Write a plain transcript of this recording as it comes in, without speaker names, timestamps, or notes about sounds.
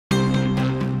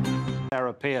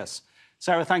Sarah Pierce.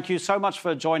 Sarah, thank you so much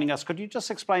for joining us. Could you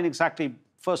just explain exactly,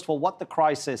 first of all, what the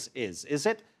crisis is? Is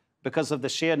it because of the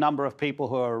sheer number of people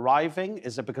who are arriving?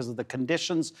 Is it because of the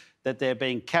conditions that they're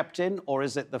being kept in? Or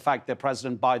is it the fact that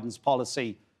President Biden's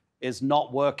policy is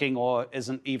not working or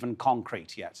isn't even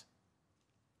concrete yet?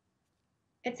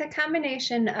 It's a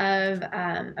combination of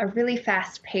a really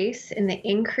fast pace in the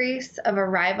increase of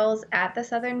arrivals at the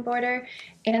southern border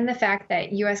and the fact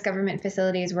that U.S. government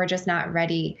facilities were just not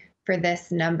ready for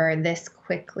this number this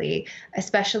quickly,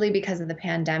 especially because of the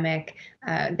pandemic.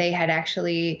 They had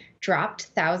actually dropped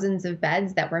thousands of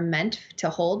beds that were meant to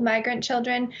hold migrant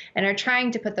children and are trying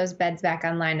to put those beds back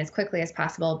online as quickly as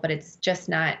possible, but it's just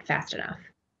not fast enough.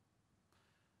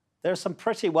 There are some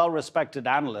pretty well-respected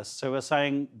analysts who are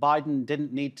saying Biden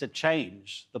didn't need to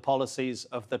change the policies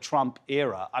of the Trump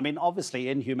era. I mean, obviously,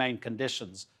 inhumane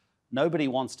conditions, nobody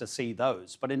wants to see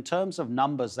those. But in terms of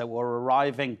numbers that were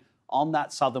arriving on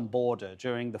that southern border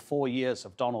during the 4 years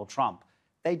of Donald Trump,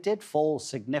 they did fall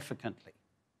significantly.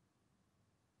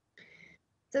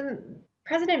 So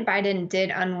President Biden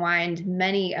did unwind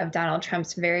many of Donald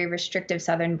Trump's very restrictive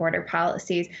southern border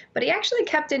policies, but he actually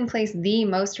kept in place the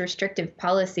most restrictive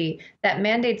policy that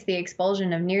mandates the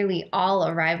expulsion of nearly all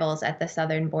arrivals at the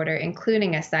southern border,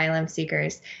 including asylum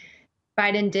seekers.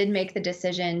 Biden did make the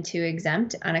decision to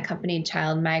exempt unaccompanied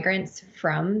child migrants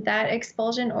from that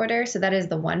expulsion order. So that is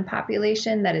the one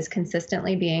population that is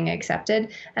consistently being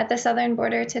accepted at the southern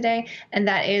border today. And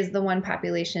that is the one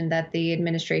population that the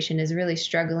administration is really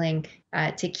struggling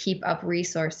to keep up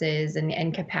resources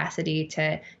and capacity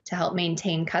to help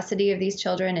maintain custody of these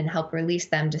children and help release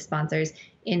them to sponsors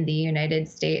in the United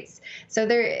States. So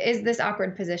there is this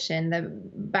awkward position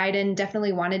that Biden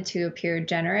definitely wanted to appear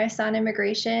generous on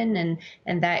immigration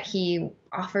and that he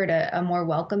offered a more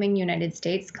welcoming United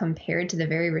States compared to the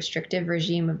very restrictive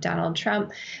regime of Donald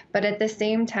Trump. But at the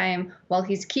same time, while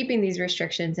he's keeping these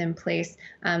restrictions in place,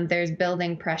 there's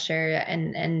building pressure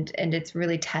and it's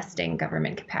really testing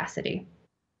government capacity.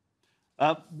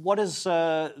 What has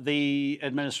the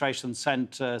administration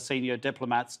sent senior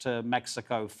diplomats to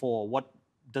Mexico for? What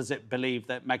does it believe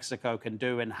that Mexico can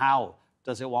do, and how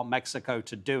does it want Mexico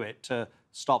to do it to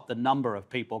stop the number of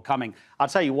people coming? I'll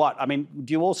tell you what, I mean,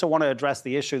 do you also want to address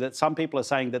the issue that some people are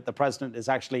saying that the president is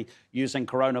actually using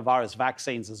coronavirus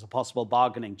vaccines as a possible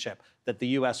bargaining chip, that the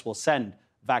U.S. will send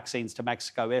vaccines to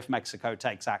Mexico if Mexico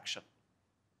takes action?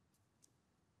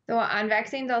 So on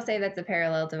vaccines, I'll say that's a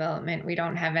parallel development. We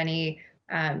don't have any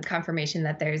confirmation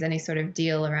that there's any sort of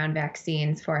deal around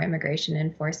vaccines for immigration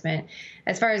enforcement.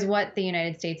 As far as what the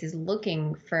United States is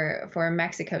looking for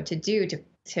Mexico to do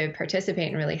to participate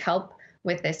and really help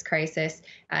with this crisis,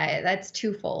 that's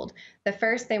twofold. The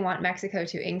first, they want Mexico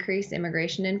to increase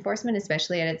immigration enforcement,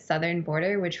 especially at its southern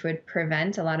border, which would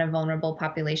prevent a lot of vulnerable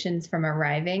populations from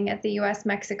arriving at the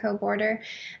U.S.-Mexico border.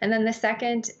 And then the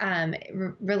second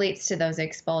relates to those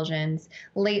expulsions.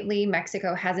 Lately,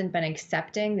 Mexico hasn't been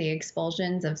accepting the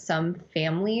expulsions of some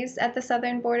families at the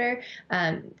southern border,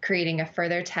 creating a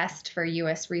further test for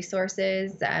U.S.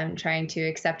 resources, trying to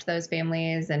accept those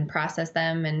families and process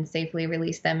them and safely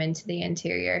release them into the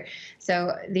interior.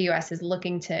 So the U.S. is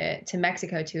looking to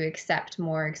Mexico to accept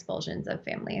more expulsions of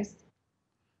families.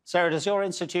 Sarah, does your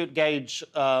institute gauge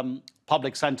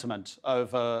public sentiment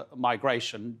over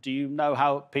migration? Do you know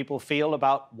how people feel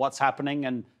about what's happening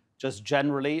and just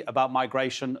generally about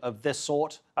migration of this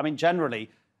sort? I mean, generally,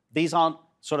 these aren't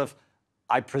sort of,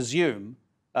 I presume,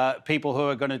 people who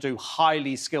are going to do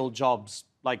highly skilled jobs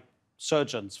like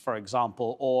surgeons, for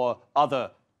example, or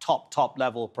other top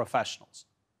level professionals.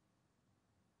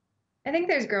 I think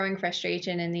there's growing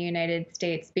frustration in the United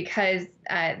States because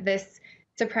this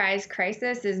surprise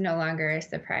crisis is no longer a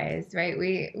surprise, right?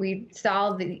 We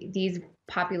saw these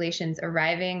populations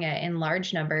arriving in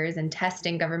large numbers and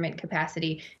testing government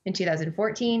capacity in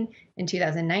 2014, in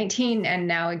 2019, and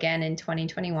now again in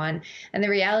 2021. And the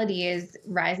reality is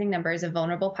rising numbers of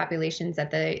vulnerable populations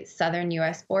at the southern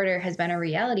U.S. border has been a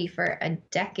reality for a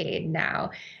decade now.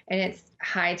 And it's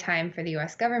high time for the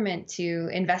U.S. government to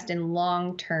invest in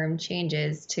long-term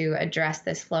changes to address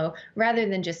this flow rather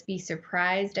than just be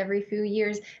surprised every few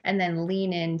years and then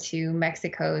lean into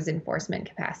Mexico's enforcement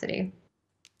capacity.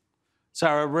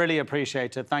 Sarah, really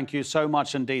appreciate it. Thank you so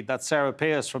much indeed. That's Sarah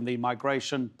Pierce from the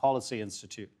Migration Policy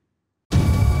Institute.